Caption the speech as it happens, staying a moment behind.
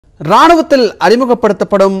ராணுவத்தில்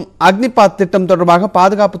அறிமுகப்படுத்தப்படும் அக்னிபாத் திட்டம் தொடர்பாக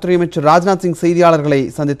பாதுகாப்புத்துறை அமைச்சர் ராஜ்நாத் சிங் செய்தியாளர்களை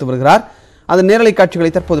சந்தித்து வருகிறார். அதன் நேரலை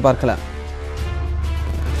காட்சிகளை தற்போது பார்க்கலாம்.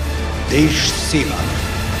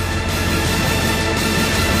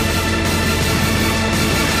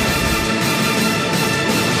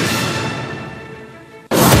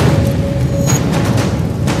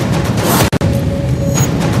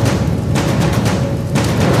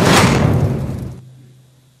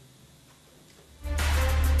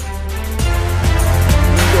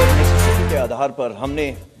 आधार पर हमने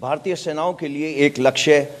भारतीय सेनाओं के लिए एक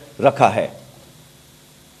लक्ष्य रखा है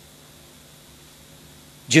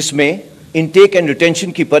जिसमें इनटेक एंड रिटेंशन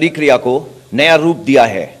की प्रक्रिया को नया रूप दिया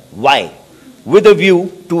है. Y? With a view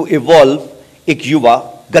to evolve एक युवा,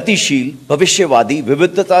 गतिशील, भविष्यवादी,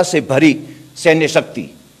 विविधता से भरी सैन्य शक्ति.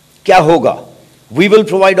 क्या होगा? We will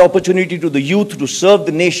provide opportunity to the youth to serve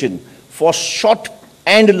the nation for short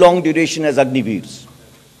and long duration as अग्निवीर्स.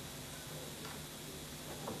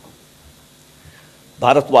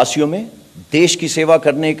 भारतवासियों में देश की सेवा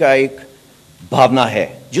करने का एक भावना है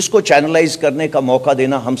जिसको चैनलाइज करने का मौका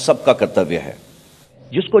देना हम सबका कर्तव्य है.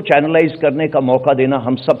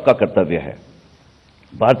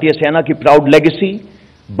 भारतीय सेना की प्राउड लेगेसी,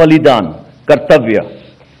 बलिदान, कर्तव्य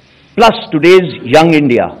plus today's young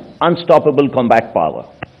India, unstoppable combat power.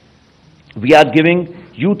 We are giving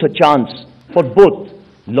youth a chance for both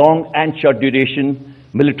long and short duration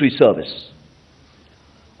military service.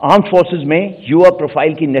 Armed forces में युवा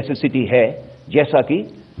प्रोफाइल की नेसेसिटी है, जैसा कि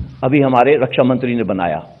अभी हमारे रक्षा मंत्री ने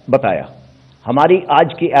बताया. हमारी आज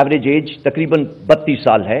की एवरेज एज तकरीबन 32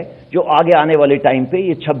 साल है, जो आगे आने वाले टाइम पे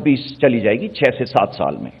ये 26 चली जाएगी, 6 से 7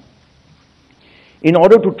 साल में. In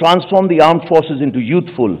order to transform the armed forces into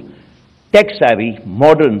youthful, take savvy,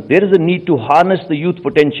 modern, there is a need to harness the youth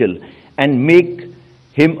potential and make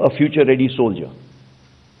him a future ready soldier.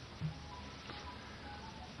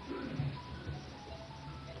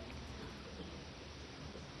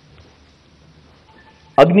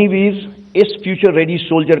 Agniveer इस फ्यूचर रेडी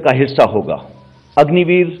सोल्जर का हिस्सा होगा.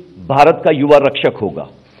 अग्निवीर भारत का युवा रक्षक होगा.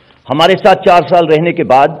 हमारे साथ 4 साल रहने के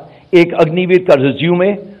बाद एक अग्निवीर का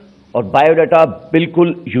रिज्यूमे और बायोडाटा बिल्कुल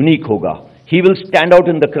यूनिक होगा. He will stand out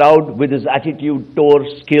in the crowd with his attitude, tour,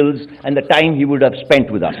 skills and the time he would have spent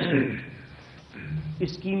with us. इस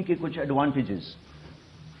स्कीम के कुछ एडवांटेजेस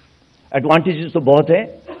तो बहुत है,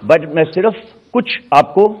 बट मैं सिर्फ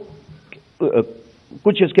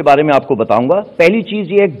कुछ इसके बारे में आपको बताऊंगा. पहली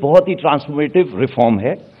चीज, ये एक बहुत ही ट्रांसफॉर्मेटिव रिफॉर्म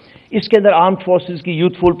है. इसके अंदर आर्म्ड फोर्सेस की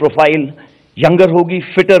यूथफुल प्रोफाइल यंगर होगी,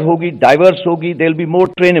 फिटर होगी, डाइवर्स होगी. They will be more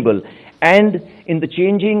trainable and in the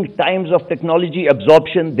changing times of technology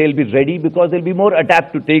absorption they will be ready because they will be more adapt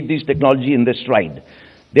to take this technology in the STRIDE.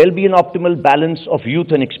 There will be N optimal balance of youth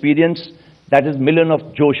and experience, that is Milan of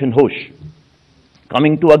जोश and होश.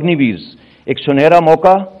 Coming to अग्निवीर्स, एक सुनहरा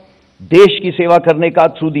मौका देश की सेवा करने का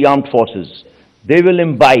through the armed forces. They will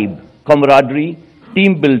imbibe camaraderie,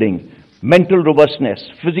 team building, mental robustness,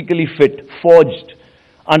 physically fit, forged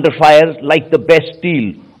under fire like the best steel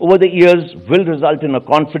over the years will result in a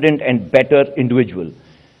confident and better individual.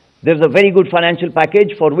 There's a very good financial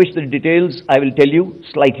package for which the details I will tell you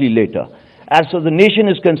slightly later. As far as the nation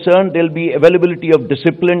is concerned, there will be availability of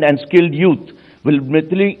disciplined and skilled youth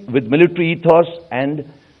with military ethos and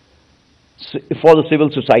for the civil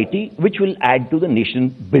society, which will add to the nation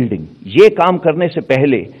building. ये काम करने से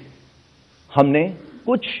पहले हमने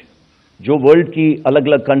कुछ जो world की अलग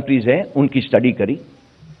अलग कंट्रीज हैं उनकी स्टडी करी.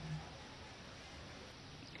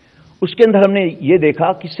 उसके अंदर हमने ये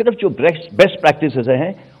देखा कि सिर्फ जो बेस्ट प्रैक्टिसेस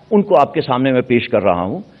हैं उनको आपके सामने मैं पेश कर रहा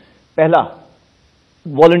हूं. पहला,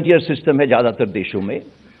 वॉलंटियर सिस्टम है ज्यादातर देशों में.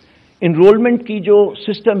 इनरोलमेंट की जो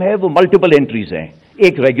सिस्टम है वो मल्टीपल एंट्रीज हैं.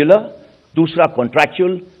 एक रेगुलर, दूसरा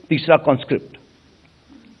कॉन्ट्रैक्चुअल, तीसरा conscript.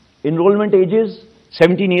 Enrolment edges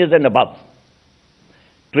 17 years and above.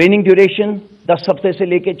 Training duration 10 हफ्ते से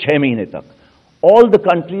लेकर 6 महीने तक. All the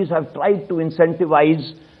countries have tried to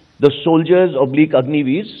incentivise the soldiers oblique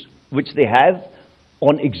अग्निवीर्स which they have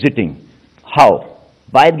on exiting. How?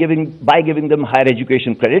 By giving them higher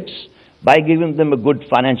education credits, by giving them a good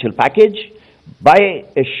financial package, by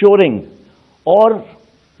assuring or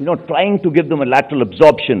trying to give them a lateral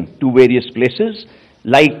absorption to various places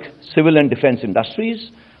like civil and defense industries.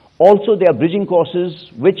 Also, there are bridging courses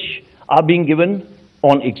which are being given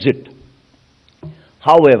on exit.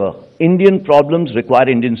 However, Indian problems require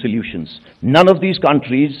Indian solutions. None of these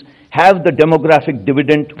countries have the demographic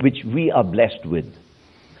dividend which we are blessed with.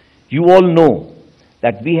 You all know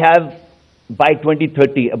that we have, by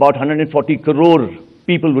 2030, about 140 crore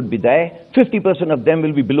people would be there. 50% of them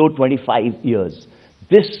will be below 25 years.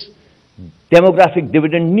 This demographic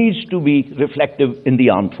dividend needs to be reflective in the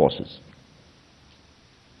armed forces.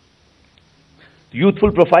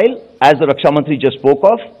 Youthful profile, as the Raksha Mantri just spoke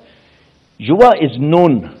of, Yuva is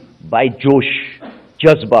known by Josh,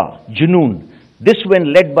 Jazba, Junoon. This,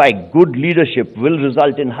 when led by good leadership, will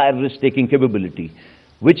result in higher risk-taking capability,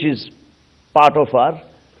 which is part of our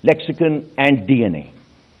lexicon and DNA.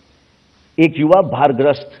 एक युवा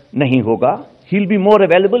भारग्रस्त नहीं होगा. He'll be more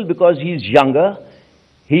available because he's younger.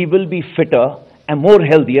 He will be fitter and more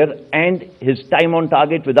healthier, and his time on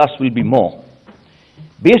target with us will be more.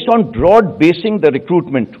 Based on broad basing the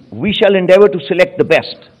recruitment, we shall endeavor to select the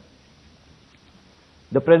best.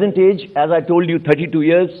 The present age, as I told you, 32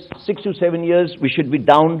 years, 6 to 7 years, we should be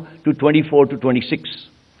down to 24 to 26.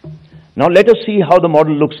 Now let us see how the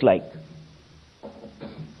model looks like.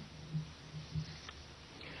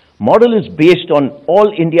 Model is based on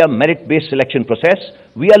all India merit-based selection process.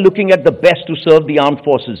 We are looking at the best to serve the armed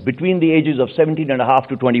forces between the ages of 17.5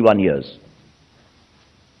 to 21 years.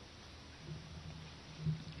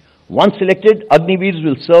 Once selected, Agniveers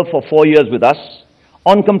will serve for 4 years with us.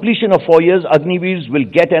 On completion of 4 years, Agniveers will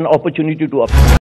get an opportunity to apply